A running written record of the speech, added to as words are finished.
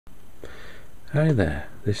Hi there,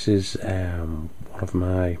 this is one of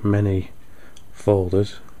my many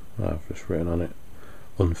folders. I've just written on it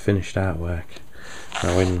unfinished artwork.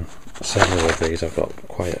 Now in several of these I've got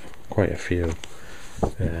quite a few.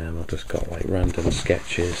 I've just got like random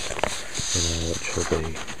sketches, which will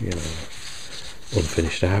be,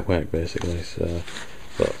 unfinished artwork basically. So,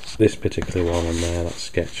 but this particular one on there, that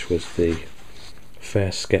sketch was the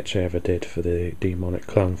first sketch I ever did for the demonic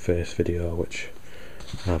clown face video, which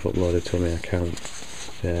I've uploaded to my account.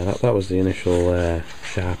 That was the initial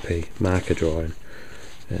Sharpie marker drawing.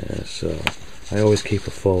 So I always keep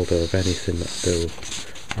a folder of anything that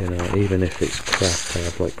I do, even if it's crap. I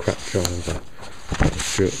have like crap drawings. I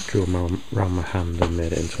just drew them around my hand and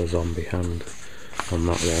made it into a zombie hand on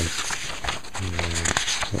that one.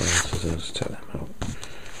 What else is there? Just check them out.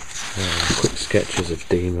 Quick sketches of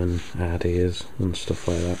demon ideas and stuff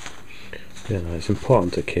like that. It's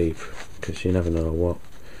important to keep, because you never know what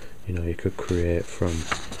you could create from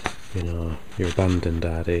your abandoned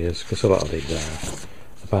ideas, because a lot of these are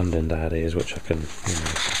abandoned ideas which I can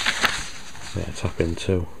tap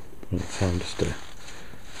into. I found just a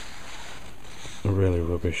really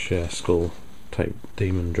rubbish school type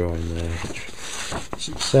demon drawing there, which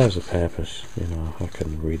serves a purpose. I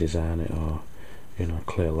can redesign it, or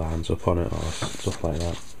clear lines up on it or stuff like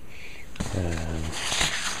that.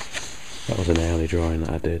 That was an early drawing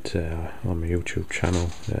that I did on my YouTube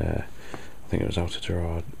channel. I think it was how to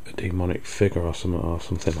draw a demonic figure or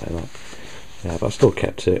something like that. But I still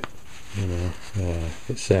kept it.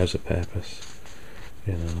 It serves a purpose.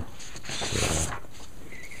 So,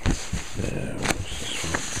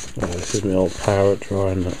 this is my old parrot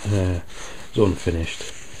drawing that was unfinished.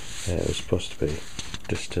 It was supposed to be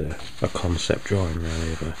just a concept drawing,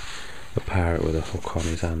 really, of a parrot with a hook on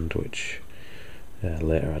his hand, which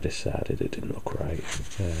later I decided it didn't look right,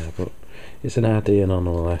 but it's an idea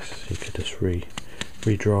nonetheless. You could just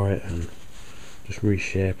redraw it and just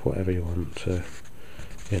reshape whatever you want to,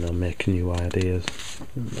 make new ideas.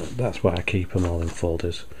 That's why I keep them all in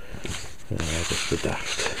folders. Just the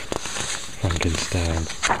daft Frankenstein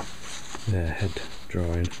head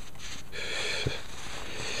drawing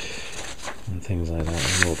and things like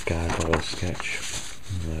that. An old gargoyle sketch.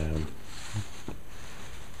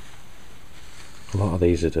 A lot of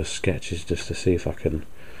these are just sketches just to see if I can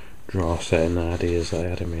draw certain ideas that I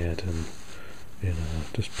had in my head, and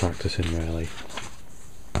just practicing really.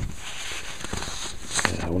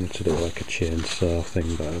 I wanted to do like a chainsaw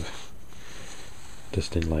thing, but I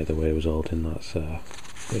just didn't like the way it was holding that, so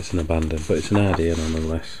it's an abandon, but it's an idea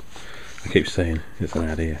nonetheless. I keep saying it's an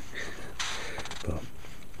idea, but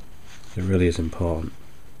it really is important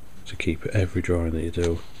to keep every drawing that you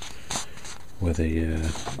do, whether you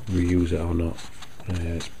reuse it or not.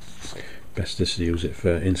 It's best to use it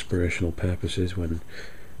for inspirational purposes when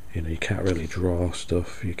you can't really draw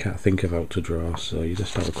stuff, you can't think of how to draw, so you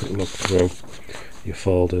just have a quick look through your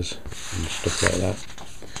folders and stuff like that.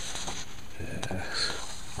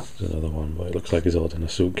 There's another one, but it looks like he's holding a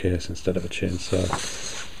suitcase instead of a chainsaw,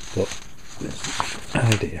 but it's an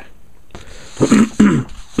idea.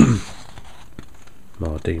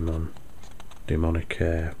 More demonic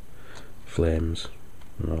flames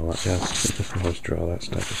and all that jazz. I always draw that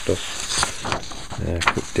type of stuff.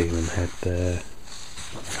 Quick demon head there.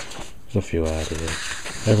 There's a few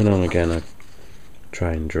ideas. Every now and again I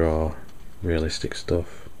try and draw realistic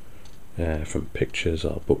stuff from pictures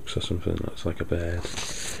or books or something that's like a bird.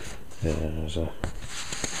 There's a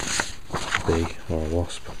bee or a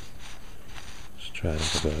wasp. Just try to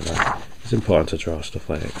have a bit of that. It's important to draw stuff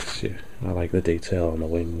like it because I like the detail on the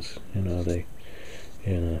wings,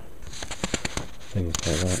 things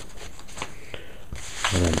like that.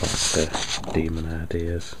 And then back to demon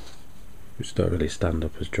ideas, which don't really stand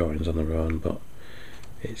up as drawings on their own, but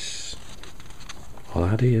it's all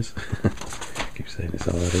ideas. I keep saying it's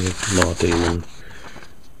all ideas. More demon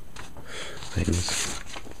things.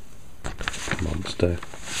 Monster.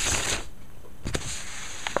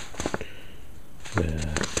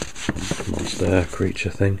 Monster creature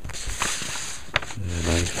thing.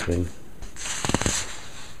 Knife thing.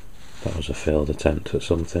 That was a failed attempt at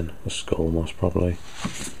something. A skull most probably.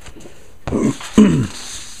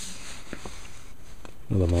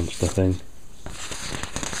 Another monster thing.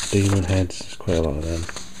 Demon heads, there's quite a lot of them.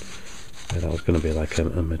 That was going to be like a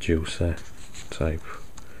Medusa type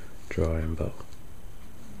drawing, but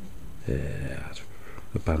I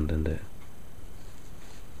abandoned it.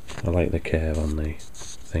 I like the curve on the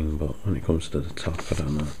thing, but when it comes to the top, I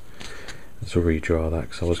don't know. Let's redraw that,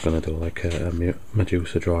 because I was going to do like a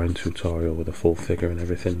Medusa drawing tutorial with a full figure and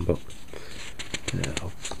everything, but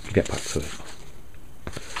I'll get back to it.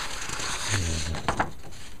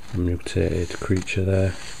 a mutated creature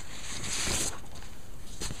there.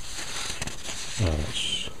 Oh,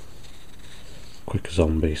 that's quick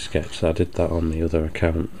zombie sketch. I did that on the other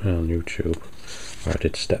account on YouTube, where I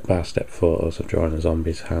did step-by-step photos of drawing a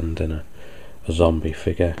zombie's hand and a zombie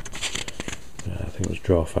figure. I think it was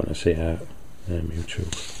Draw Fantasy Art,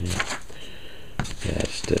 YouTube. Yeah,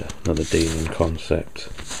 just another demon concept.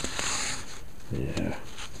 Yeah,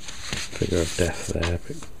 figure of death there,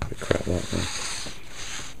 bit crap that one.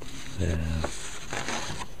 Yeah,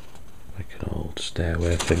 like an old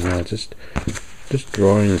stairway thing there. Just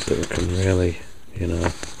drawings that we can really,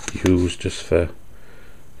 use just for,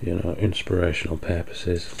 inspirational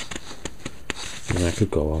purposes. I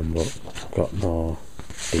could go on, but I've got more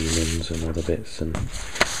demons and other bits, and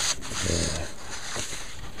yeah,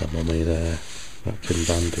 that mummy there, wrapped in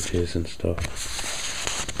bandages and stuff.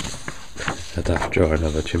 A daft drawing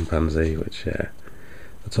of a chimpanzee, which, the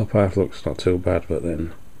top half looks not too bad, but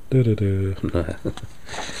then, there's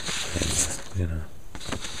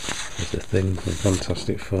the Thing from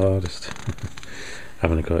Fantastic Four, just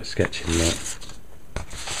having a go at sketching that.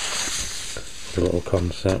 The little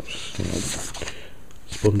concepts,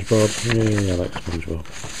 SpongeBob, yeah, I like SpongeBob.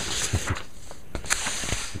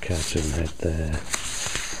 The cartoon head there.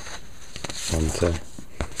 Santa.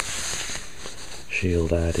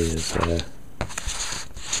 Shield ideas there.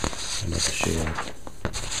 Another shield.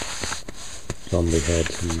 Zombie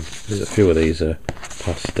heads, and there's a few of these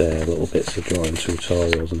past little bits of drawing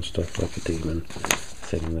tutorials and stuff, like a demon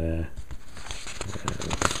thing there.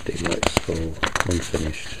 Demonic skull,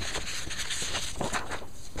 unfinished.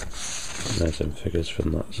 And there's some figures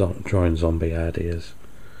from that drawing zombie ideas,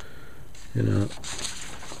 and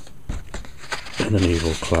an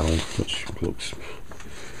evil clown, which looks,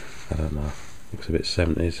 I don't know, looks a bit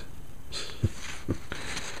 70s.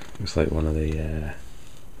 Looks like one of the, I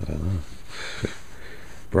don't know,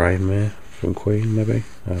 Brian May from Queen, maybe?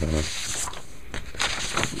 I don't know.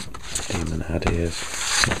 Demon had ears.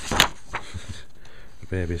 A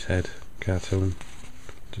baby's head cartoon,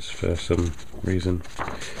 just for some reason,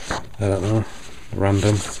 I don't know,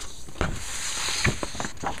 random.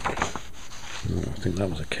 I think that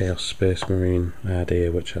was a Chaos Space Marine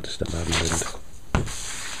idea, which I just abandoned.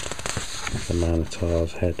 The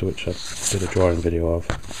Minotaur's head, which I did a drawing video of.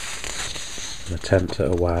 An attempt at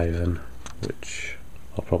a wyvern, which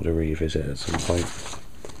I'll probably revisit at some point.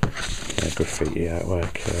 Graffiti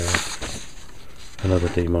artwork. Another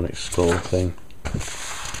demonic skull thing.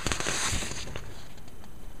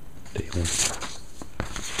 Demon.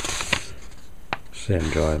 Same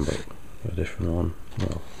drawing, but a different one.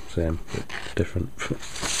 Well, same, but different.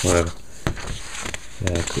 Whatever.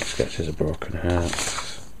 Yeah, quick sketches of broken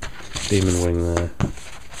hearts. Demon wing there.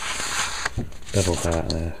 Devil heart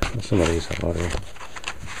there. Some of these I've already got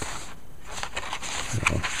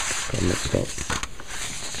mixed up.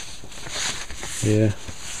 Yeah,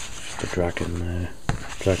 just a dragon there.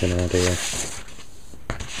 Dragon idea.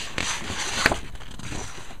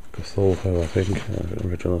 Cthulhu, I think.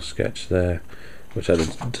 Original sketch there, which I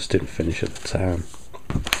just didn't finish at the time.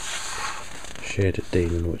 Shaded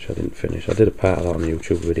demon, which I didn't finish. I did a part of that on the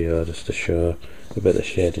YouTube video just to show a bit of the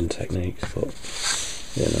shading techniques, but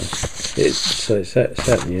it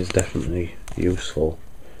certainly is definitely useful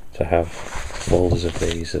to have folders of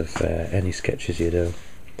these of any sketches you do.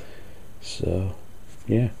 So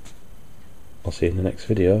yeah, I'll see you in the next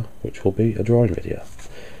video, which will be a drawing video.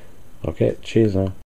 Okay, cheers now.